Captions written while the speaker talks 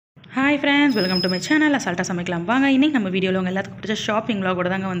Hi friends, welcome to my channel. அசால்ட்டா சமைக்கலாம் வாங்க. இன்னைக்கு நம்ம வீடியோல உங்க எல்லாத்துக்கும் பிடிச்ச ஷாப்பிங் vlog ஓட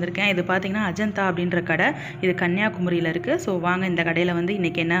தாங்க வந்திருக்கேன். இது பாத்தீங்கன்னா அஜந்தா அப்படின்ற கடை. இது கன்னியாகுமரியில இருக்கு. சோ வாங்க இந்த கடையில வந்து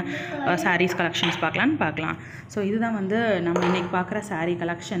இன்னைக்கு என்ன sarees collections பார்க்கலாம். சோ இதுதான் வந்து நம்ம இன்னைக்கு பார்க்குற saree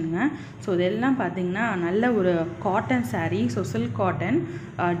collectionங்க. சோ இதெல்லாம் பாத்தீங்கன்னா நல்ல ஒரு cotton saree. So silk cotton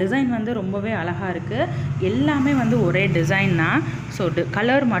design வந்து ரொம்பவே அழகா இருக்கு. எல்லாமே வந்து ஒரே டிசைன் தான். சோ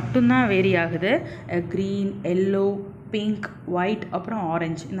கலர் மட்டும் தான் வேரி ஆகுது. green, yellow, பிங்க், ஒயிட் அப்புறம்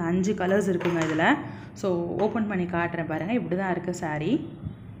ஆரஞ்சு இந்த 5 கலர்ஸ் இருக்குங்க இதில். ஸோ ஓப்பன் பண்ணி காட்டுறேன் பாருங்கள். இப்படி தான் இருக்குது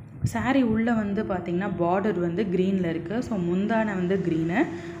saree உள்ளே வந்து பார்த்திங்கன்னா பார்டர் வந்து க்ரீனில் இருக்குது. ஸோ முந்தானை வந்து க்ரீனு,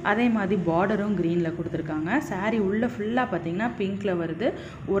 அதே மாதிரி பார்டரும் க்ரீனில் கொடுத்துருக்காங்க. saree உள்ளே ஃபுல்லாக பார்த்திங்கன்னா பிங்க்கில் வருது.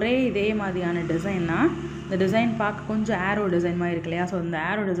 ஒரே இதே மாதிரியான டிசைன் தான். இந்த டிசைன் பார்க்க கொஞ்சம் ஆரோ டிசைன் மாதிரி இருக்கு இல்லையா? ஸோ இந்த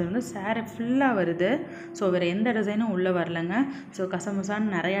ஆரோ டிசைன் வந்து saree ஃபுல்லாக வருது. ஸோ வேறு எந்த டிசைனும் உள்ளே வரலைங்க. ஸோ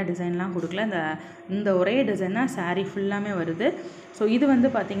கசமுசான்னு நிறையா டிசைன்லாம் கொடுக்கல. இந்த ஒரே டிசைன் தான் saree ஃபுல்லாமே வருது. ஸோ இது வந்து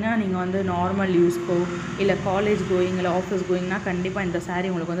பார்த்திங்கன்னா நீங்கள் வந்து நார்மல் யூஸ்க்கோ இல்லை காலேஜ் கோயிங் இல்லை ஆஃபீஸ் கோயிங்னா கண்டிப்பாக இந்த saree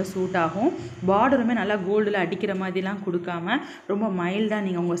உங்களுக்கு வந்து சூட் ஆகும். பார்டருமே நல்லா கோல்டில் அடிக்கிற மாதிரிலாம் கொடுக்காம ரொம்ப மைல்டாக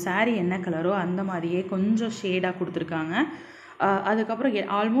நீங்கள் உங்கள் saree என்ன கலரோ அந்த மாதிரியே கொஞ்சம் ஷேடாக கொடுத்துருக்காங்க. அதுக்கப்புறம்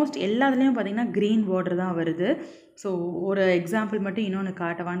ஆல்மோஸ்ட் எல்லாத்துலேயும் பார்த்திங்கன்னா க்ரீன் பார்டர் தான் வருது. ஸோ ஒரு எக்ஸாம்பிள் மட்டும் இன்னொன்று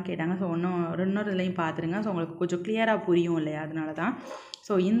காட்டவான்னு கேட்டாங்க. ஸோ இன்னொரு இதுலேயும் பார்த்துருங்க. ஸோ உங்களுக்கு கொஞ்சம் கிளியராக புரியும் இல்லையா? அதனால தான்.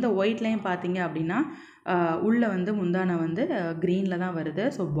 ஸோ இந்த ஒயிட்லேயும் பார்த்தீங்க அப்படின்னா உள்ளே வந்து முந்தானை வந்து க்ரீனில் தான் வருது.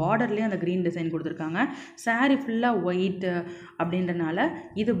 ஸோ பார்டர்லேயும் அந்த க்ரீன் டிசைன் கொடுத்துருக்காங்க. saree ஃபுல்லாக ஒயிட்டு அப்படின்றனால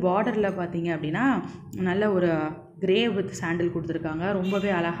இது பார்டரில் பார்த்தீங்க அப்படின்னா நல்ல ஒரு கிரே வித் சாண்டில் கொடுத்துருக்காங்க. ரொம்பவே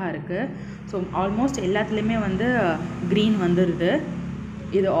அழகாக இருக்குது. ஸோ ஆல்மோஸ்ட் எல்லாத்துலேயுமே வந்து க்ரீன் வந்துடுது.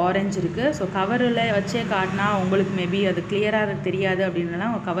 இது ஆரஞ்சு இருக்குது. ஸோ கவரில் வச்சே காட்டினா உங்களுக்கு மேபி அது கிளியராக தெரியாது அப்படின்னா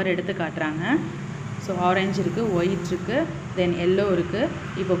கவர் எடுத்து காட்டுறாங்க. ஸோ ஆரஞ்சு இருக்குது, ஒயிட் இருக்குது, தென் எல்லோ இருக்குது,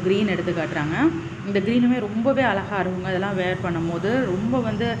 இப்போ க்ரீன் எடுத்து காட்டுறாங்க. இந்த க்ரீனுமே ரொம்பவே அழகாக இருக்குங்க. இதெல்லாம் வேர் பண்ணும்போது ரொம்ப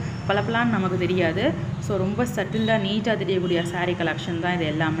வந்து பளபளன்னு நமக்கு தெரியாது. ஸோ ரொம்ப சட்டிலாக நீட்டாக தெரியக்கூடிய saree கலெக்ஷன் தான் இது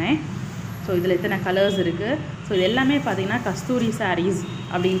எல்லாமே. ஸோ இதில் எத்தனை கலர்ஸ் இருக்குது. ஸோ இது எல்லாமே பார்த்திங்கன்னா கஸ்தூரி sarees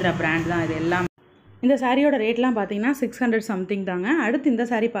அப்படின்ற பிராண்ட் தான் இது எல்லாமே. இந்த சாரியோட ரேட்லாம் பார்த்தீங்கன்னா 600 சம்திங் தாங்க. அடுத்து இந்த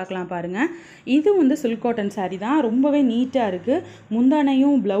saree பார்க்கலாம் பாருங்கள். இது வந்து சில்க் காட்டன் saree தான். ரொம்பவே நீட்டாக இருக்குது.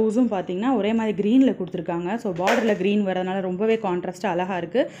 முந்தானையும் ப்ளவுஸும் பார்த்தீங்கன்னா ஒரே மாதிரி க்ரீனில் கொடுத்துருக்காங்க. ஸோ பார்டரில் க்ரீன் வரதுனால ரொம்பவே கான்ட்ராஸ்ட்டாக அழகாக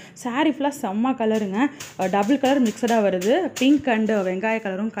இருக்குது. saree ஃபுல்லாக செம்ம கலருங்க. டபுள் கலர் மிக்சடாக வருது. பிங்க் அண்டு வெங்காய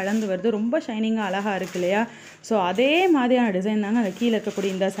கலரும் கலந்து வருது. ரொம்ப ஷைனிங்காக அழகாக இருக்குது இல்லையா? ஸோ அதே மாதிரியான டிசைன் தாங்க அந்த கீழே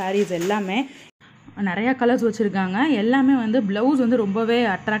இருக்கக்கூடிய இந்த sarees எல்லாமே. நிறையா கலர்ஸ் வச்சுருக்காங்க. எல்லாமே வந்து ப்ளவுஸ் வந்து ரொம்பவே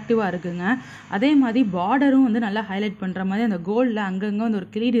அட்ராக்டிவாக இருக்குங்க. அதே மாதிரி பார்டரும் வந்து நல்லா ஹைலைட் பண்ணுற மாதிரி அந்த கோல்டில் அங்கங்கே வந்து ஒரு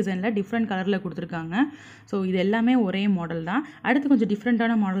கிளி டிசைனில் டிஃப்ரெண்ட் கலரில் கொடுத்துருக்காங்க. ஸோ இது எல்லாமே ஒரே மாடல் தான். அடுத்து கொஞ்சம்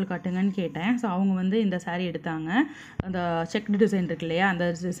டிஃப்ரெண்ட்டான மாடல் காட்டுங்கன்னு கேட்டேன். ஸோ அவங்க வந்து இந்த saree எடுத்தாங்க. அந்த செக்டு டிசைன் இருக்கு இல்லையா? அந்த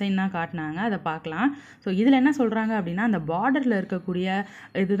டிசைன் தான் காட்டினாங்க. அதை பார்க்கலாம். ஸோ இதில் என்ன சொல்கிறாங்க அப்படின்னா அந்த பார்டரில் இருக்கக்கூடிய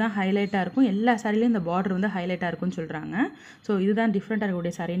இதுதான் ஹைலைட்டாக இருக்கும். எல்லா சாரிலையும் இந்த பார்டர் வந்து ஹைலைட்டாக இருக்கும்னு சொல்கிறாங்க. ஸோ இதுதான் டிஃப்ரெண்ட்டாக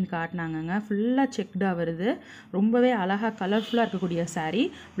இருக்கக்கூடிய சாரின்னு காட்டினாங்கங்க. ஃபுல்லாக செக்டாக வருது. ரொம்பவே அழகாக கலர்ஃபுல்லாக இருக்கக்கூடிய saree.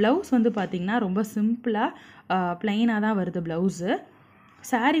 ப்ளவுஸ் வந்து பார்த்திங்கன்னா ரொம்ப சிம்பிளாக ப்ளைனாக தான் வருது ப்ளவுஸு.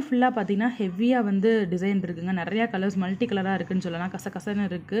 saree ஃபுல்லாக பார்த்திங்கன்னா ஹெவியாக வந்து டிசைன் இருக்குதுங்க. நிறையா கலர்ஸ் மல்டி கலராக இருக்குதுன்னு சொல்லலாம். கசன்னு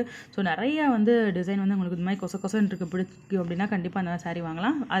இருக்குது. ஸோ நிறையா வந்து டிசைன் வந்து உங்களுக்கு இந்த மாதிரி கொசன்னு இருக்குது பிடிக்கும் அப்படின்னா கண்டிப்பாக அந்த saree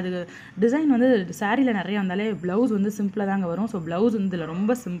வாங்கலாம். அது டிசைன் வந்து சாரியில் நிறையா வந்தாலே ப்ளவுஸ் வந்து சிம்பிளாக தாங்க வரும். ஸோ ப்ளவுஸ் வந்து இதில்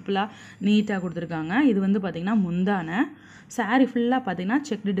ரொம்ப சிம்பிளாக நீட்டாக கொடுத்துருக்காங்க. இது வந்து பார்த்திங்கன்னா முந்தானை. saree ஃபுல்லாக பார்த்திங்கன்னா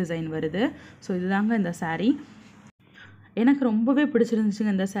செக்டு டிசைன் வருது. ஸோ இதுதாங்க இந்த saree. எனக்கு ரொம்பவே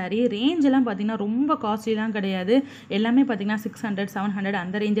பிடிச்சிருந்துச்சுங்க இந்த saree. ரேஞ்செல்லாம் பார்த்திங்கன்னா ரொம்ப காஸ்ட்லிலாம் கிடையாது. எல்லாமே பார்த்திங்கன்னா 600 700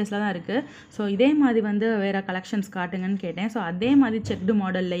 அந்த ரேஞ்சஸில் தான் இருக்குது. ஸோ இதே மாதிரி வந்து வேறு கலெக்ஷன்ஸ் காட்டுங்கன்னு கேட்டேன். ஸோ அதே மாதிரி செக்டு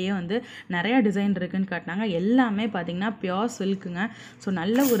மாடல்லையே வந்து நிறையா டிசைன் இருக்குதுன்னு காட்டினாங்க. எல்லாமே பார்த்திங்கன்னா பியோர் சில்க்குங்க. ஸோ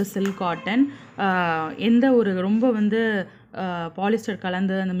நல்ல ஒரு சில்க் காட்டன். எந்த ஒரு ரொம்ப வந்து பாலிஸ்டர்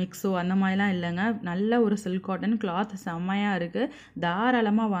கலந்து அந்த மிக்ஸோ அந்த மாதிரிலாம் இல்லைங்க. நல்ல ஒரு சில்க் காட்டன் கிளாத் செம்மையாக இருக்குது.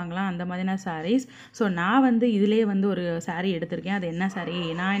 தாராளமாக வாங்கலாம் அந்த மாதிரியான sarees. ஸோ நான் வந்து இதிலே வந்து ஒரு saree எடுத்திருக்கேன். அது என்ன saree,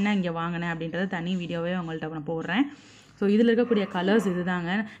 நான் என்ன இங்கே வாங்கினேன் அப்படின்றத தனி வீடியோவே உங்கள்கிட்ட நான் போடுறேன். ஸோ இதில் இருக்கக்கூடிய கலர்ஸ் இது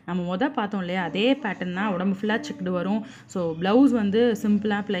தாங்க. நம்ம பார்த்தோம் இல்லையா? அதே பேட்டர்ன் தான். உடம்பு ஃபுல்லாக செக்டு வரும். ஸோ ப்ளவுஸ் வந்து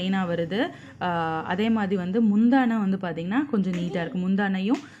சிம்பிளாக ப்ளைனாக வருது. அதே மாதிரி வந்து முந்தானை வந்து பார்த்திங்கன்னா கொஞ்சம் நீட்டாக இருக்குது.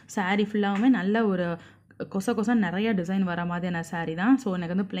 முந்தானையும் saree ஃபுல்லாகவுமே நல்ல ஒரு கொசன்னு நிறையா டிசைன் வர மாதிரியான saree தான். ஸோ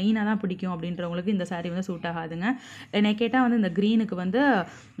எனக்கு வந்து ப்ளைனாக தான் பிடிக்கும் அப்படின்றவங்களுக்கு இந்த saree வந்து சூட் ஆகாதுங்க. என்னை கேட்டால் வந்து இந்த க்ரீனுக்கு வந்து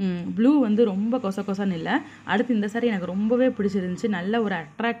ப்ளூ வந்து ரொம்ப கொசன்னு இல்லை. அடுத்து இந்த saree எனக்கு ரொம்பவே பிடிச்சிருந்துச்சு. நல்ல ஒரு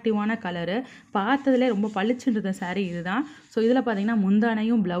அட்ராக்டிவான கலரு. பார்த்ததுலே ரொம்ப பளிச்சுன்ற saree இதுதான். ஸோ இதில் பார்த்திங்கன்னா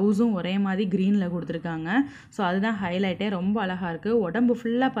முந்தானையும் ப்ளவுஸும் ஒரே மாதிரி க்ரீனில் கொடுத்துருக்காங்க. ஸோ அதுதான் ஹைலைட்டே. ரொம்ப அழகாக இருக்குது. உடம்பு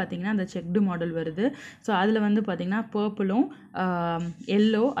ஃபுல்லாக பார்த்திங்கன்னா அந்த செக்டு மாடல் வருது. ஸோ அதில் வந்து பார்த்திங்கன்னா பர்பிளும்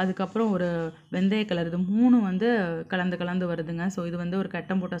எல்லோ, அதுக்கப்புறம் ஒரு வெந்தய கலர், இது 3 வந்து கலந்து வருதுங்க. ஸோ இது வந்து ஒரு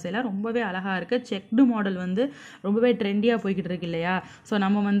கட்டம் போட்ட சேலை, ரொம்பவே அழகாக இருக்குது. செக்டு மாடல் வந்து ரொம்பவே ட்ரெண்டியாக போய்கிட்டு இருக்கு இல்லையா? ஸோ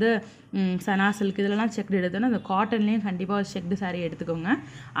நம்ம வந்து சனா சில்க் இதிலலாம் செக்டு எடுத்தோன்னா அந்த காட்டன்லேயும் கண்டிப்பாக செக்டு சாரீ எடுத்துக்கோங்க.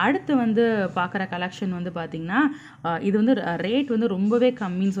 அடுத்து வந்து பார்க்குற கலெக்ஷன் வந்து பார்த்திங்கன்னா இது வந்து ரேட் வந்து ரொம்பவே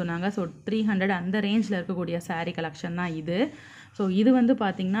கம்மின்னு சொன்னாங்க. ஸோ 300 அந்த ரேஞ்சில் இருக்கக்கூடிய சாரீ கலெக்ஷன் தான் இது. ஸோ இது வந்து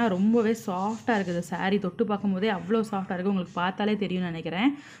பார்த்திங்கன்னா ரொம்பவே சாஃப்டாக இருக்குது. சாரீ தொட்டு பார்க்கும்போதே அவ்வளோ சாஃப்டாக இருக்குது. உங்களுக்கு பார்த்தாலே தெரியும்னு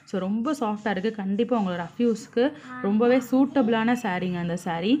நினைக்கிறேன். ஸோ ரொம்ப சாஃப்டாக இருக்குது. கண்டிப்பாக உங்களோட ரஃப் யூஸ்க்கு ரொம்பவே சூட்டபிளான சாரீங்க அந்த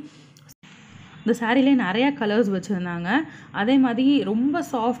சாரீ. இந்த சாரீலே நிறையா கலர்ஸ் வச்சுருந்தாங்க. அதே மாதிரி ரொம்ப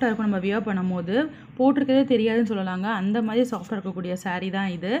சாஃப்டாக இருக்கும், நம்ம வியர் பண்ணும்போது போட்டிருக்கதே தெரியாதுன்னு சொல்லலாங்க. அந்த மாதிரி சாஃப்டாக இருக்கக்கூடிய சாரீ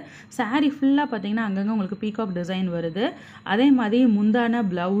தான் இது. சாரீ ஃபுல்லாக பார்த்திங்கன்னா அங்கங்கே உங்களுக்கு பீகாக் டிசைன் வருது. அதே மாதிரி முந்தான,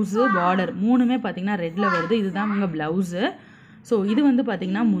 ப்ளவுஸு, பார்டர் 3மே பார்த்திங்கன்னா ரெட்டில் வருது. இதுதான் உங்கள் ப்ளவுஸு. ஸோ இது வந்து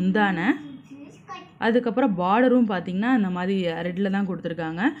பார்த்திங்கன்னா முந்தான, அதுக்கப்புறம் பார்டரும் பார்த்திங்கன்னா இந்த மாதிரி ரெட்டில் தான்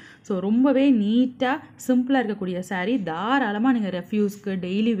கொடுத்துருக்காங்க. ஸோ ரொம்பவே நீட்டாக சிம்பிளாக இருக்கக்கூடிய சாரீ. தாராளமாக நீங்கள் ரெஃப்யூஸ்க்கு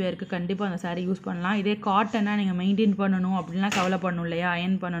டெய்லி வேர்க்கு கண்டிப்பாக அந்த சாரீ யூஸ் பண்ணலாம். இதே காட்டனாக நீங்கள் மெயின்டைன் பண்ணணும் அப்படின்லாம் கவலைப்படணும் இல்லையா?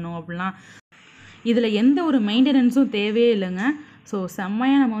 அயன் பண்ணணும் அப்படிலாம் இதில் எந்த ஒரு மெயின்டெனன்ஸும் தேவையே இல்லைங்க. ஸோ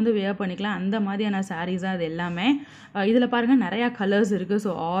செம்மையாக நம்ம வந்து வேர் பண்ணிக்கலாம். அந்த மாதிரியான சாரீஸ் தான் இது எல்லாமே. இதில் பாருங்கள் நிறையா கலர்ஸ் இருக்குது.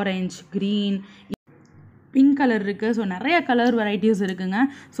 So orange, green, pink colour இருக்குது. ஸோ நிறைய கலர் வெரைட்டிஸ் இருக்குங்க.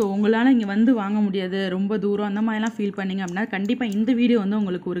 ஸோ உங்களால் இங்கே வந்து வாங்க முடியாது, ரொம்ப தூரம் அந்த மாதிரிலாம் ஃபீல் பண்ணிங்க அப்படின்னா கண்டிப்பாக இந்த வீடியோ வந்து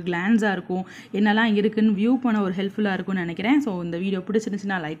உங்களுக்கு ஒரு கிளான்ஸாக இருக்கும், என்னெல்லாம் இருக்குன்னு வியூ பண்ண ஒரு ஹெல்ப்ஃபுல்லாக இருக்கும்னு நினைக்கிறேன். ஸோ இந்த வீடியோ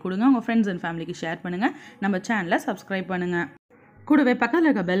பிடிச்சிருந்துச்சுன்னா லைக் கொடுங்க, உங்கள் ஃப்ரெண்ட்ஸ் அண்ட் ஃபேமிலிக்கு ஷேர் பண்ணுங்கள், நம்ம சேனலை சப்ஸ்கிரைப் பண்ணுங்கள். கூடவே பக்கத்தில்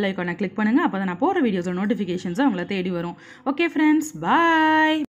இருக்க பெல் ஐக்கானை கிளிக் பண்ணுங்கள். அப்போ தான் நான் போகிற வீடியோஸோட நோட்டிஃபிகேஷன்ஸை உங்களை தேடி வரும். ஓகே ஃப்ரெண்ட்ஸ், பாய்.